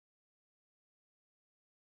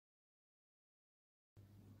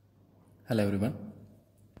Hello everyone.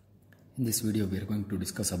 In this video we are going to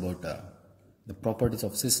discuss about the properties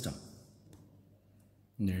of system.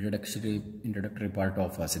 In the introductory part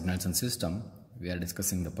of signals and system, we are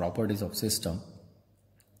discussing the properties of system.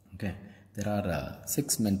 Okay, there are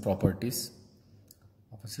 6 main properties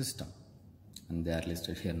of a system and they are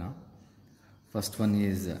listed here now. First one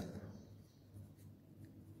is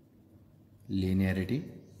linearity.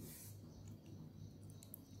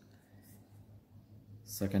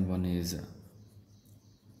 Second one is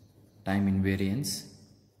time invariance.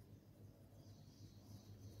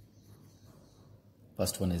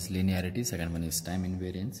 First one is linearity, second one is time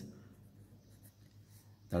invariance.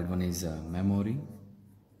 Third one is memory.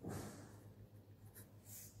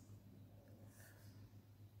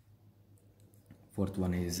 Fourth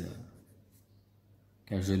one is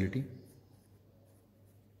causality.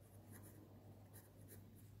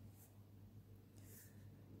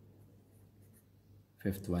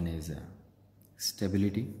 Fifth one is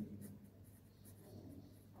stability.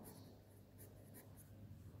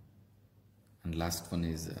 And last one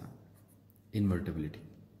is invertibility.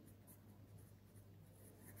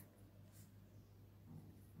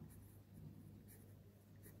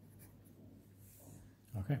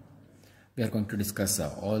 Okay, we are going to discuss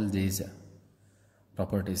all these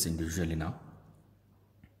properties individually now.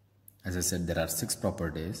 As I said, there are 6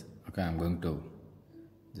 properties. Okay, I'm going to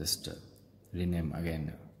just rename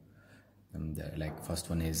again. Like first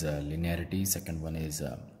one is linearity, second one is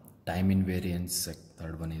time invariance,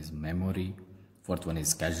 third one is memory, fourth one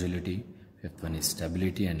is causality, fifth one is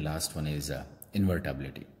stability, and last one is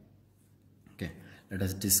invertibility. Okay, let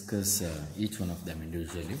us discuss each one of them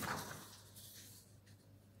individually.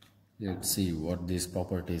 Let's see what these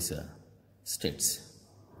properties states.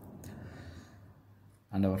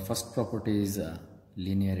 And our first property is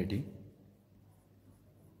linearity.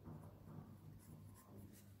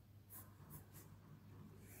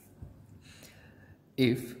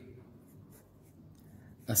 If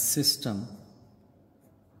a system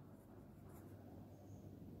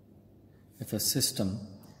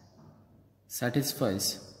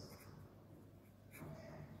satisfies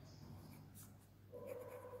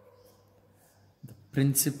the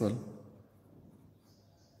principle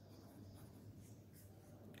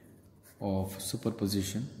of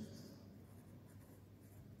superposition,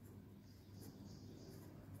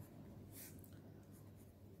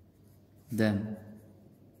 then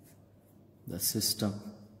the system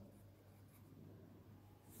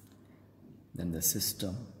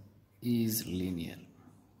is linear.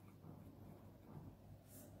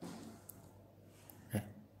 Okay,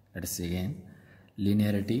 let us see again.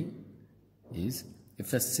 Linearity is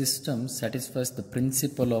if a system satisfies the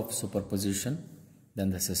principle of superposition, then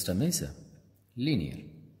the system is linear.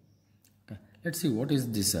 Okay, let's see what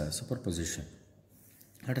is this superposition.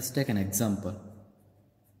 Let us take an example.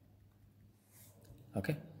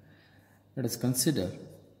 Okay, let us consider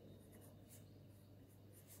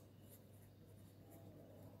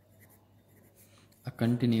a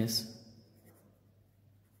continuous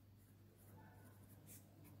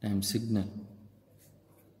time signal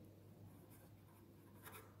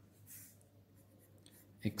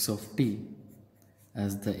x of t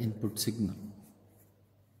as the input signal.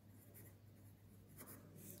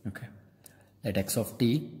 Okay, let x of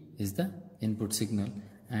t is the input signal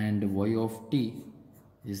and y of t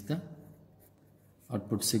is the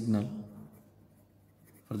output signal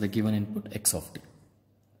for the given input x of t.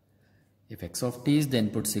 If x of t is the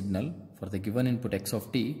input signal for the given input x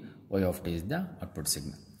of t, y of t is the output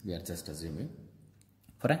signal. We are just assuming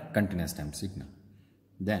for a continuous time signal.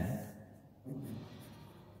 Then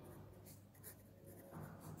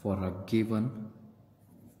for a given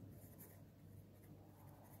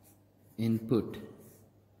input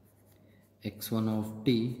x1 of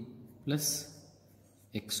t plus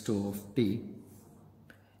x2 of t,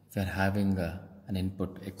 if we are having an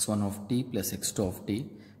input x1 of t plus x2 of t,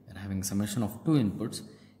 we are having summation of 2 inputs.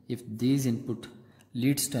 If these input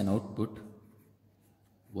leads to an output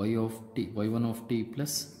y of t, y1 of t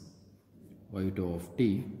plus y2 of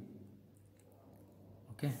t,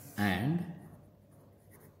 okay, and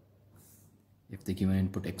if the given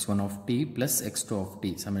input x1 of t plus x2 of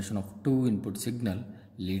t, summation of 2 input signal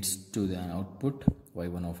leads to the output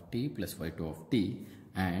y1 of t plus y2 of t,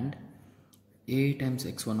 and a times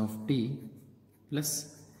x1 of t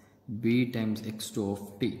plus b times x2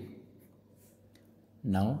 of t.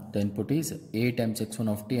 Now the input is a times x1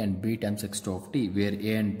 of t and b times x2 of t, where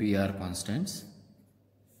a and b are constants.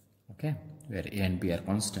 Okay, where a and b are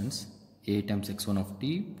constants. A times x1 of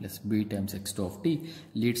t plus b times x2 of t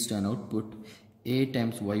leads to an output a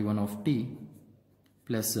times y1 of t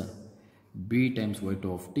plus b times y2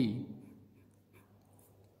 of t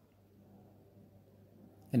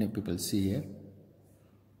Can you people see here?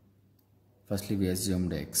 Firstly, we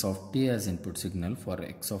assumed x of t as input signal. For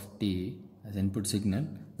x of t as input signal,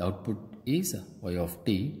 the output is y of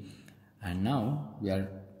t. And now we are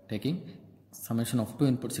taking summation of two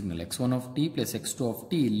input signal x1 of t plus x2 of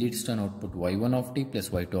t leads to an output y1 of t plus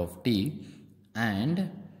y2 of t, and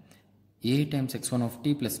a times x1 of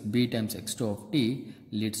t plus b times x2 of t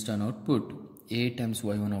leads to an output a times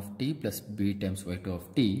y1 of t plus b times y2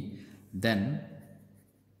 of t. Then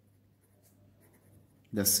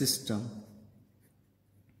the system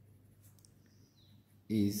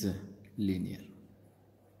is linear.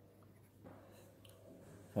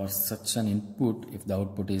 For such an input, if the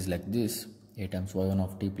output is like this, a times y1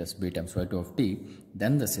 of t plus b times y2 of t,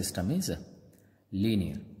 then the system is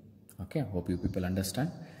linear. Okay, hope you people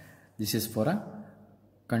understand. This is for a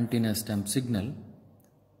continuous time signal.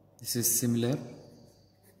 This is similar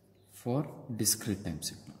for discrete time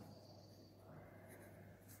signal.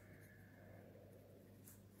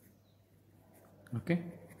 Okay,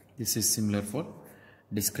 this is similar for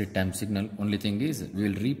discrete time signal. Only thing is we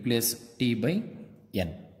will replace t by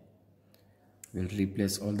n. We will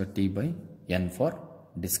replace all the t by n for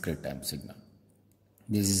discrete time signal.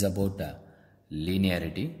 This is about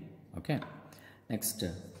linearity. Okay. Next,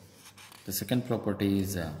 the second property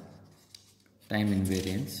is time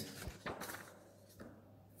invariance.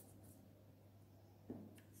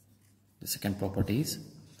 The second property is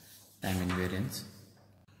time invariance.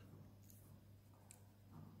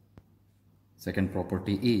 Second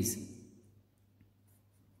property is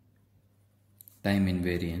time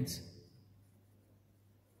invariance.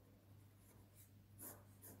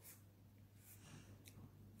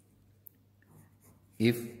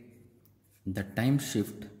 If the time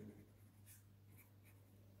shift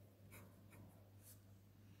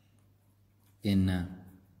in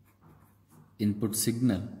input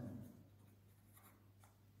signal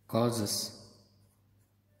causes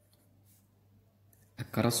a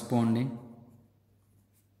corresponding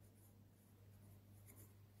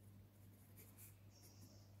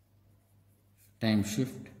time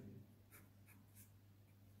shift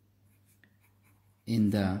in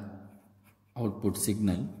the output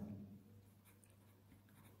signal,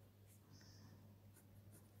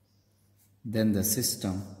 then the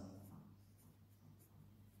system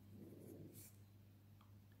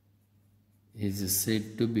is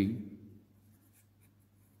said to be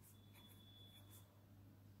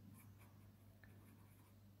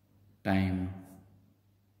time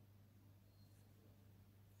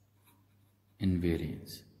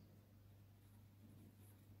invariance.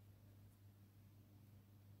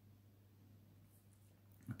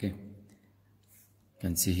 Okay, you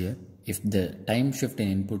can see here, if the time shift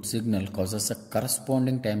in input signal causes a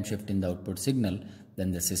corresponding time shift in the output signal,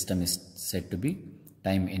 then the system is said to be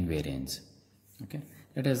time invariance. Okay,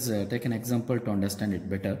 let us take an example to understand it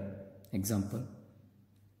better. Example,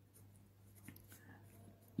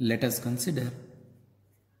 let us consider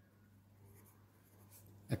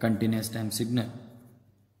a continuous time signal.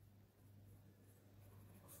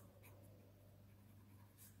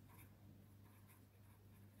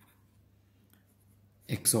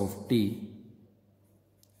 X of t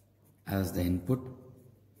as the input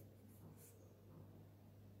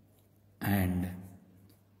and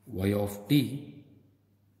y of t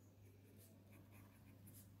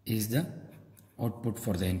is the output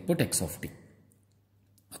for the input x of t.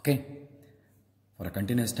 Okay, for a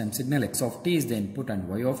continuous time signal, x of t is the input and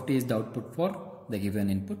y of t is the output for the given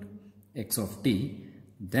input x of t.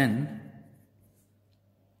 Then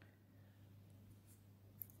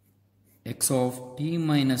x of t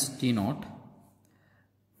minus t naught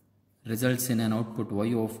results in an output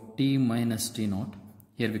y of t minus t naught.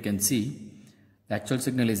 Here we can see the actual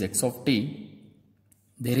signal is x of t.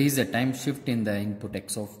 There is a time shift in the input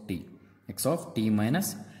x of t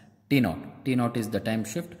minus t naught. T naught is the time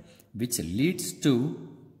shift which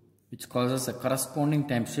causes a corresponding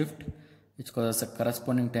time shift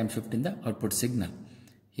in the output signal.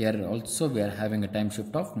 Here also we are having a time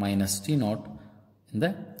shift of minus t naught in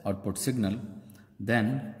the output signal.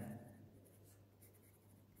 Then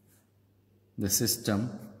the system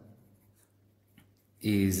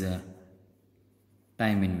is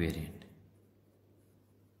time invariant.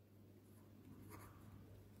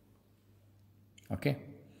 Okay,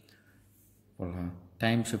 for a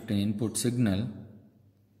time shift in input signal,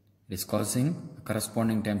 it is causing a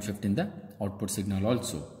corresponding time shift in the output signal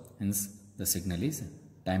also, hence the signal is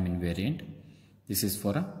time invariant. This is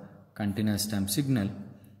for a continuous time signal.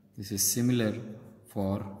 This is similar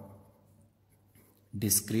for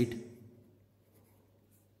discrete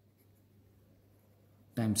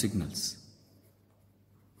time signals.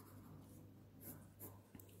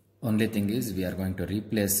 Only thing is we are going to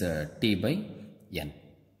replace t by n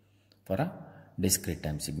for a discrete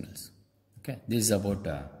time signals. Okay, this is about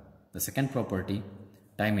the second property,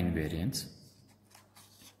 time invariance.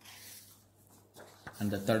 And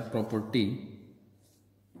the third property,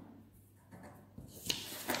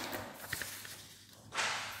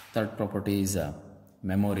 is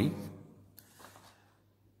memory.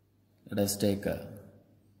 Let us take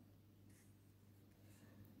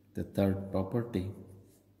the third property,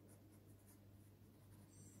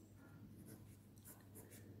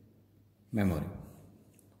 memory.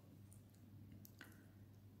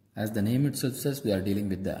 As the name itself says, we are dealing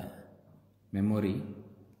with the memory.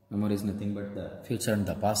 Memory is nothing but the future and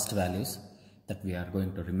the past values that we are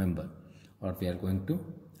going to remember or we are going to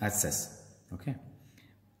access. Okay.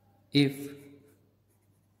 If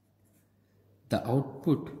the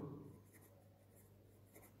output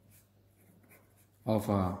of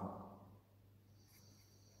a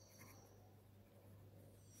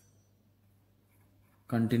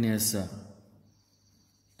continuous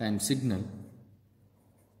time signal,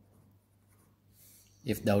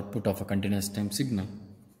 if the output of a continuous time signal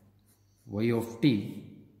y of t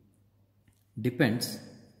depends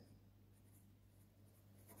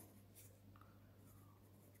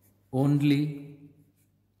only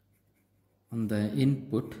on the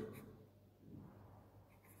input,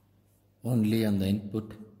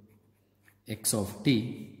 x of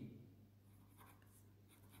t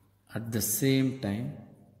at the same time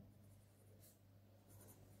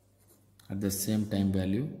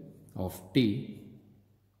value of t,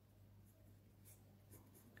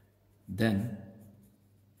 then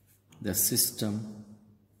the system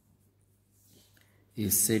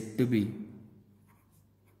is said to be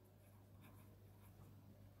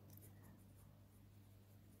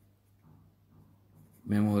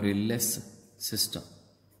memoryless system.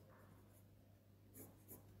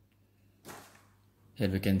 Here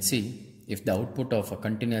we can see, if the output of a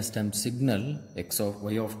continuous time signal x of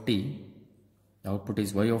y of t, the output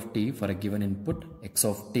is y of t for a given input x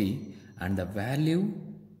of t, and the value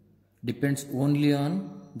depends only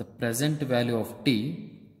on the present value of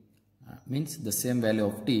t, means the same value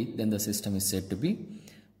of t, then the system is said to be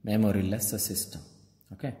memoryless system.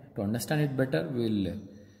 Okay, to understand it better, we will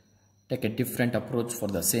take a different approach for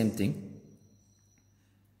the same thing.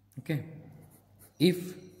 Okay,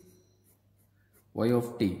 if y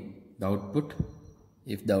of t, the output,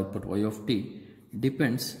 if the output y of t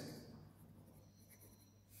depends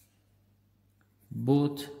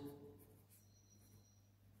both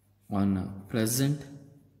on present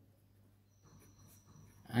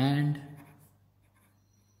and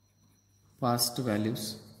past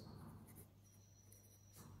values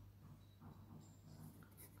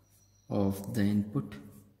of the input,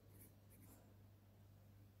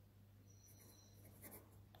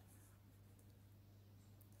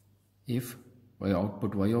 if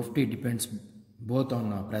output y of t depends both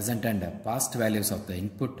on present and past values of the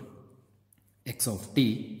input x of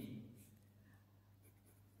t,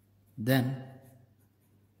 then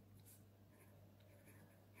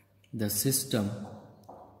the system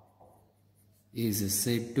is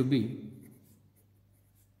said to be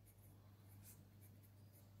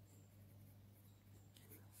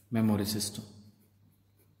memory system.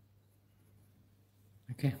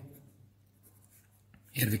 Okay,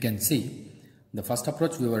 here we can see the first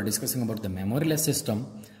approach we were discussing about the memoryless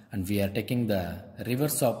system, and we are taking the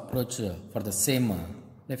reverse approach for the same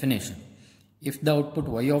definition. If the output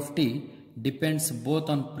y of t depends both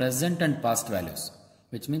on present and past values,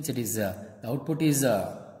 which means it is the output is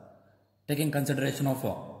taking consideration of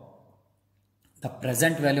the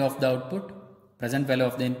present value of the output, present value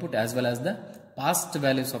of the input, as well as the past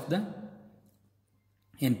values of the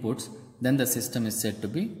inputs, then the system is said to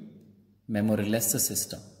be memoryless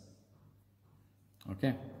system.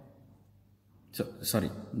 Okay, so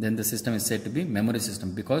sorry, then the system is said to be memory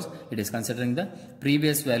system because it is considering the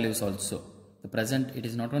previous values also. The present, it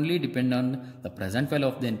is not only depend on the present value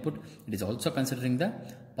of the input, it is also considering the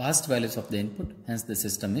past values of the input, hence the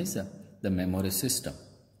system is the memory system.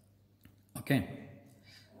 Okay,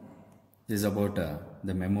 this is about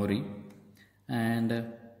the memory.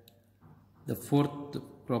 And the fourth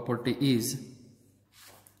property is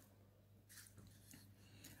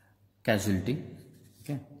causality.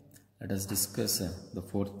 Okay, let us discuss the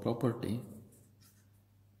fourth property,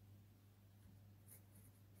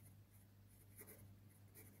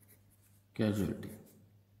 causality.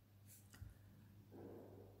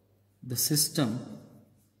 The system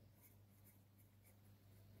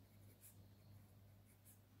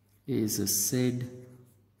is said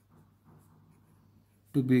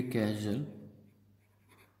to be causal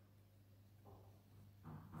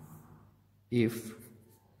if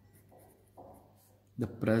the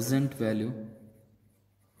present value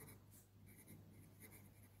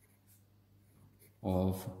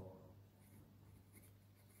of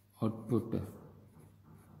output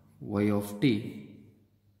y of t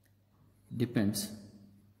depends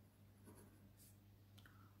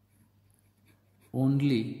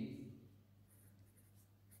only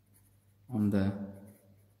on the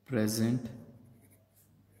present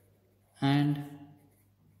and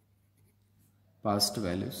past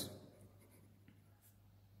values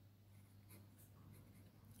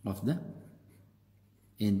of the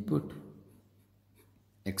input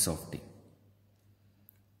x of t.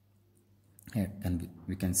 Here, and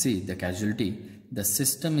we can see the causality. The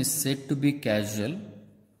system is said to be causal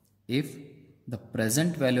if the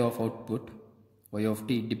present value of output y of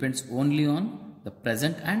t depends only on the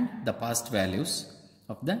present and the past values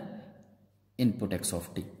of the input x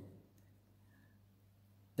of t.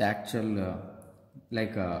 The actual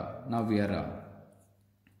now we are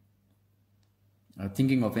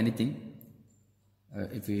thinking of anything.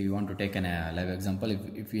 If we want to take a live example,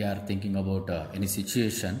 if we are thinking about any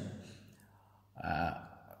situation,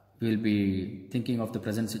 we will be thinking of the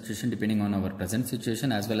present situation depending on our present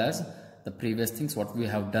situation as well as the previous things what we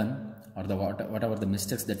have done, or the whatever the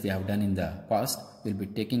mistakes that we have done in the past. We'll be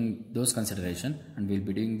taking those consideration and we'll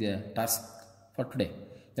be doing the task for today.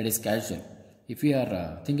 That is causal. If we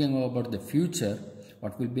are thinking about the future,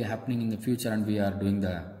 what will be happening in the future, and we are doing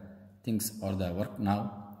the things or the work now,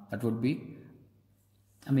 that would be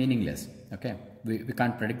meaningless. Okay, we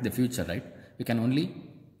can't predict the future, right? We can only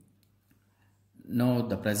know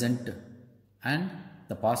the present and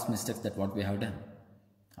the past mistakes that what we have done.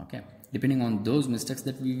 Okay, depending on those mistakes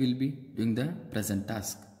that we will be doing the present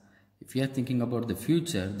task. If we are thinking about the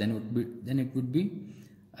future, then it would be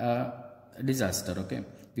a disaster. Okay,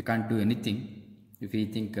 we can't do anything if we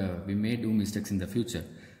think we may do mistakes in the future.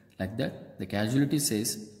 Like that, the causality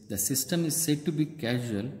says the system is said to be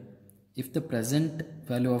causal if the present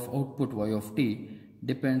value of output y of t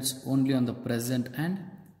depends only on the present and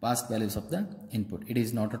past values of the input. It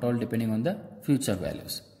is not at all depending on the future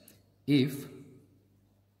values. If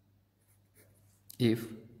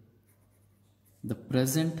the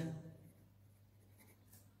present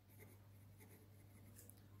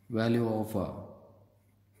value of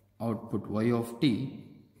output y of t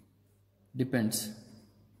depends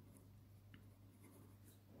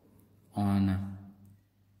on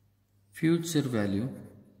future value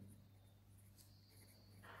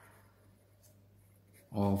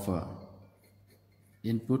of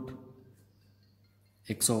input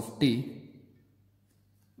x of t,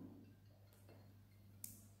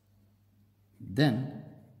 then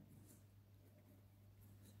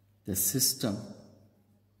the system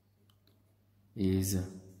is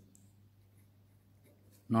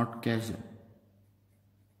not causal.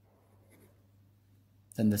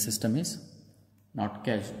 Then the system is not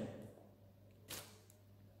causal.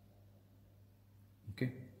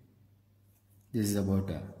 Okay, this is about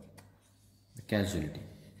the causality.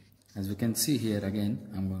 As we can see here, again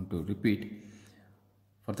I am going to repeat.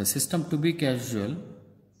 For the system to be causal,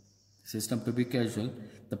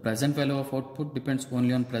 the present value of output depends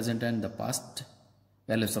only on present and the past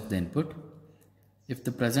values of the input. If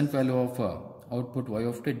the present value of output y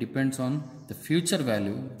of t depends on the future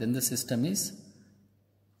value, then the system is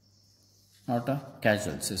not a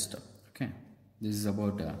causal system. Okay, this is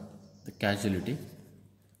about the causality,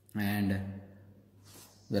 and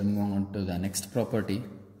we are moving on to the next property,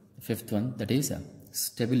 the fifth one, that is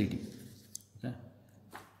stability. Okay,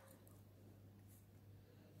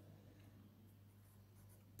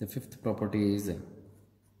 the fifth property is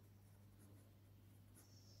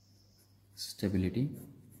stability.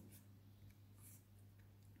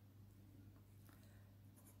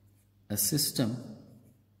 A system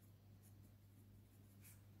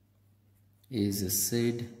is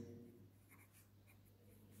said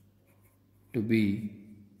to be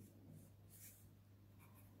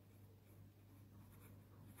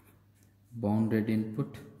bounded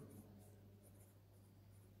input,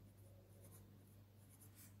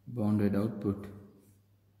 bounded output.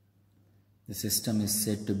 The system is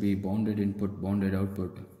said to be bounded input, bounded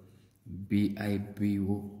output, BIBO,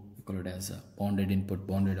 we call it as a bounded input,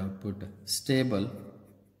 bounded output, stable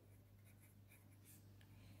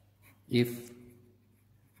if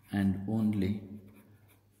and only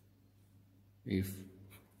if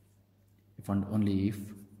and only if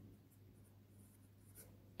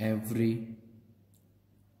every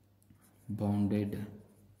bounded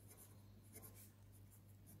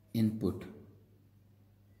input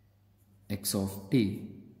x of t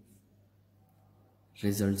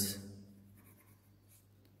results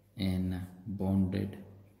in bounded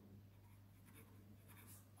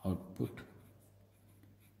output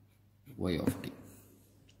y of t.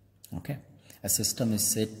 Okay, a system is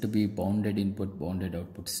said to be bounded input bounded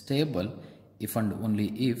output stable if and only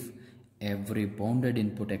if every bounded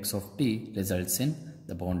input x of t results in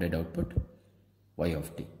the bounded output y of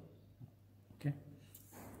t. Okay,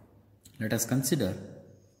 let us consider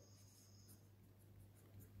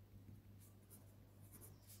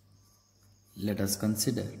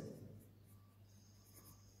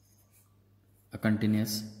a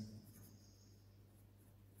continuous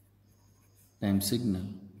time signal.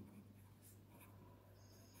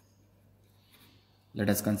 Let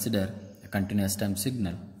us consider a continuous time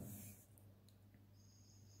signal.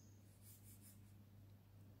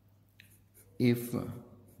 If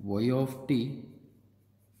y of t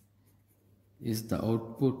is the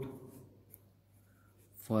output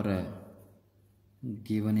for a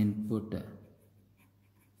given input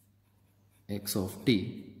x of t,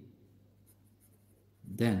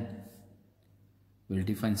 then we'll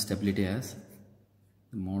define stability as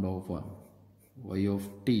the mode of y of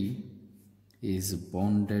t is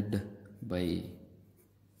bounded by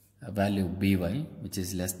a value by which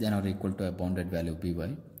is less than or equal to a bounded value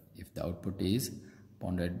by. If the output is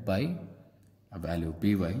bounded by a value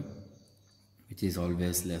by which is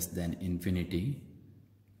always less than infinity,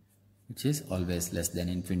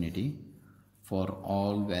 for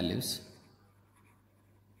all values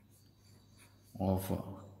of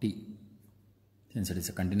t. Since it is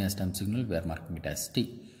a continuous time signal, we are marking it as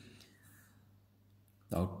t.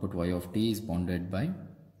 The output y of t is bounded by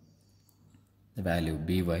the value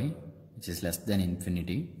by which is less than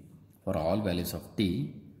infinity for all values of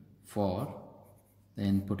t. For the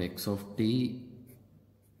input x of t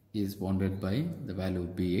is bounded by the value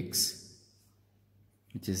bx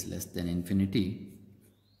which is less than infinity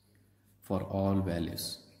for all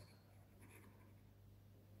values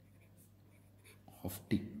of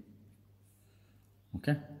t.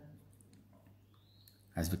 Okay,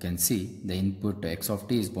 as we can see, the input x of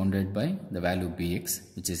t is bounded by the value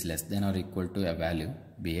bx which is less than or equal to a value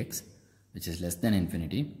bx which is less than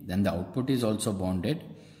infinity. Then the output is also bounded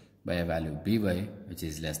by a value by which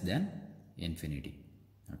is less than infinity.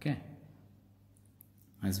 Okay,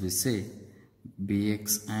 as we say,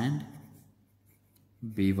 bx and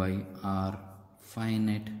by are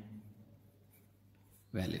finite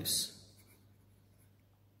values.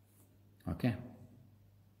 Okay,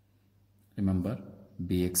 remember,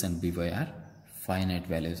 bx and by are finite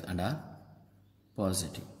values and are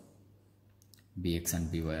positive. Bx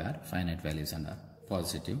and by are finite values and are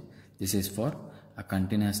positive. This is for a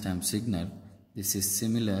continuous time signal. This is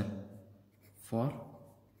similar for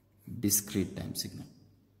discrete time signal.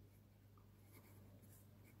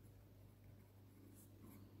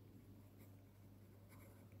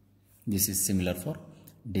 This is similar for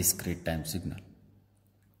discrete time signal.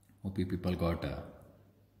 Hope you people got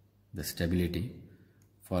the stability.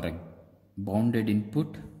 For a bounded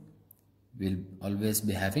input, will always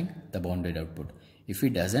be having the bounded output. If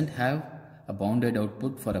it doesn't have a bounded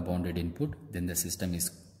output for a bounded input, then the system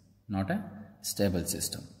is not a stable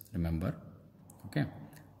system. Remember, okay,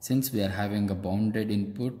 since we are having a bounded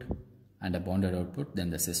input and a bounded output, then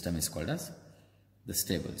the system is called as the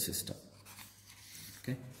stable system.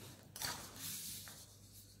 Okay,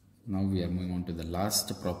 now we are moving on to the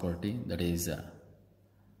last property, that is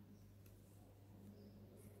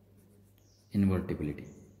invertibility.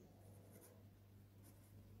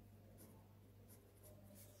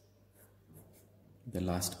 The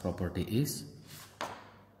last property is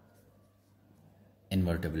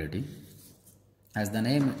invertibility. As the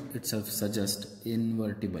name itself suggests,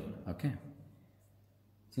 invertible. Okay,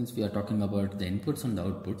 since we are talking about the inputs and the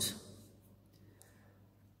outputs,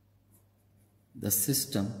 the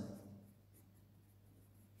system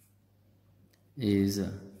is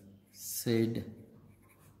said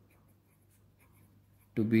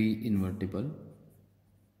to be invertible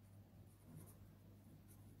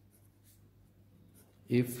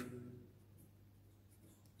if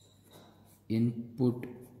input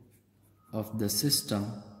of the system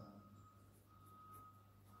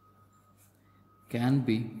can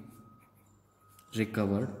be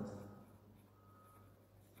recovered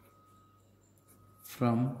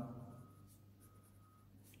from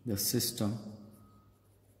the system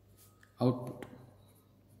output.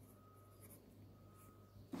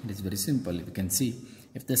 It is very simple. We can see,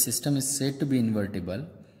 if the system is said to be invertible,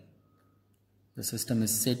 the system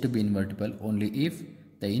is said to be invertible only if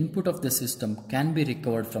the input of the system can be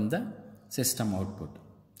recovered from the system output.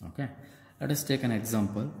 Okay, let us take an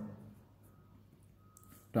example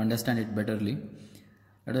to understand it betterly.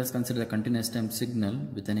 Let us consider the continuous time signal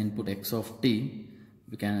with an input x of t.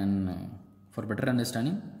 We can, for better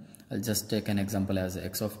understanding, I'll just take an example as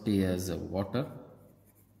x of t as water,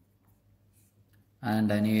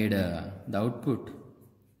 and I need the output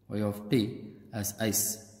y of t as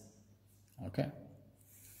ice. Okay,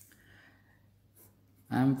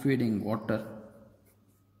 I am feeding water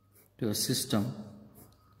to a system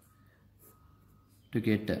to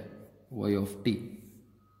get y of t.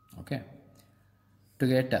 Okay, to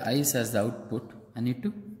get ice as the output, I need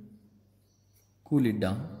to cool it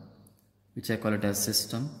down, which I call it as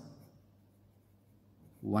system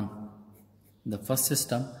 1. The first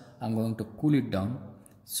system, I'm going to cool it down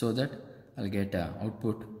so that I'll get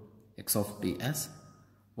output x of t as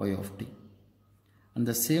y of t. And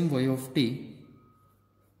the same y of t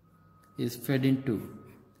is fed into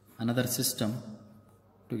another system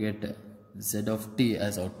to get z of t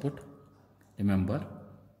as output. Remember,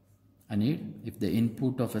 I need, if the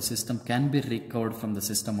input of a system can be recovered from the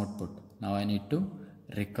system output, now I need to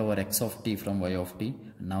recover x of t from y of t.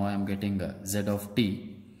 Now I am getting z of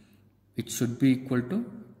t, which should be equal to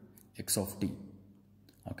x of t.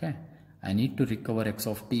 Okay, I need to recover x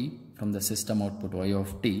of t from the system output y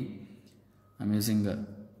of t. I am using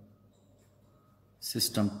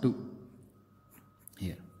system 2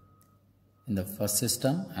 here. In the first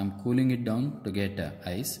system, I am cooling it down to get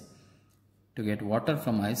ice. To get water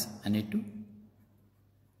from ice, I need to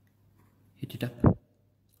heat it up,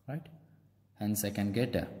 right? Hence, I can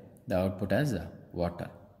get the output as water.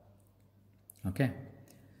 Okay.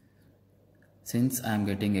 Since I am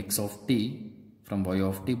getting x of t from y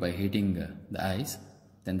of t by heating the ice,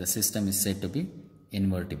 then the system is said to be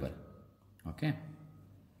invertible. Okay.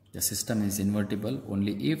 The system is invertible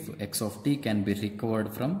only if x of t can be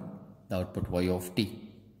recovered from the output y of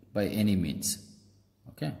t by any means.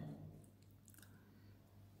 Okay.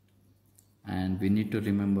 And we need to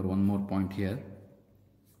remember one more point here.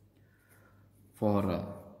 For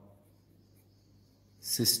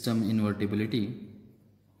system invertibility,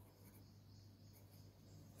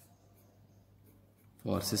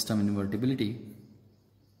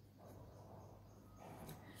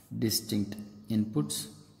 distinct inputs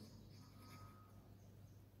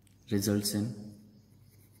results in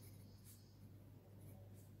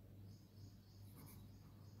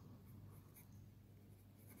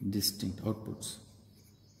distinct outputs.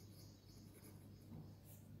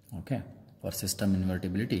 Okay, for system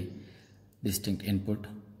invertibility, distinct input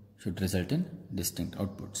should result in distinct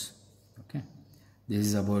outputs. Okay, this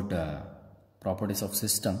is about properties of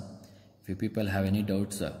system. If you people have any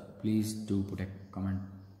doubts, please do put a comment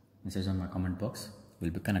message on my comment box.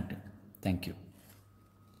 We'll be connected. Thank you.